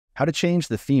how to change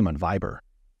the theme on Viber.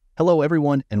 Hello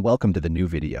everyone and welcome to the new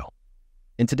video.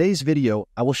 In today's video,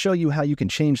 I will show you how you can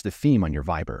change the theme on your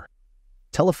Viber.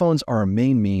 Telephones are our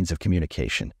main means of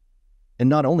communication. And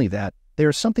not only that, they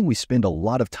are something we spend a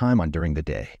lot of time on during the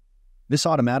day. This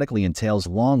automatically entails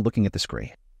long looking at the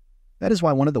screen. That is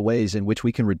why one of the ways in which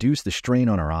we can reduce the strain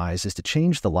on our eyes is to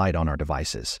change the light on our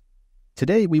devices.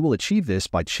 Today, we will achieve this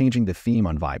by changing the theme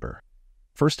on Viber.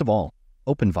 First of all,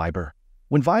 open Viber.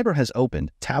 When Viber has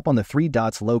opened, tap on the three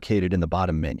dots located in the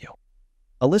bottom menu.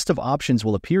 A list of options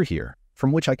will appear here,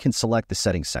 from which I can select the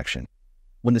settings section.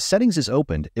 When the settings is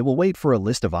opened, it will wait for a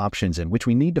list of options in which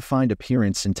we need to find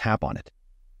appearance and tap on it.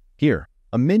 Here,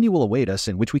 a menu will await us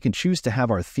in which we can choose to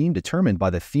have our theme determined by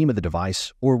the theme of the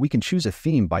device, or we can choose a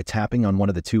theme by tapping on one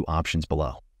of the two options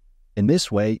below. In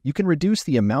this way, you can reduce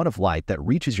the amount of light that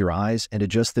reaches your eyes and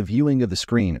adjust the viewing of the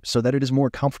screen so that it is more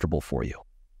comfortable for you.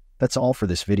 That's all for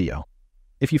this video.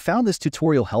 If you found this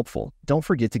tutorial helpful, don't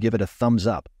forget to give it a thumbs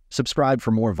up, subscribe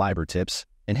for more Viber tips,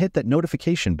 and hit that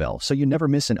notification bell so you never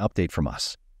miss an update from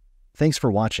us. Thanks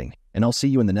for watching, and I'll see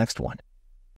you in the next one.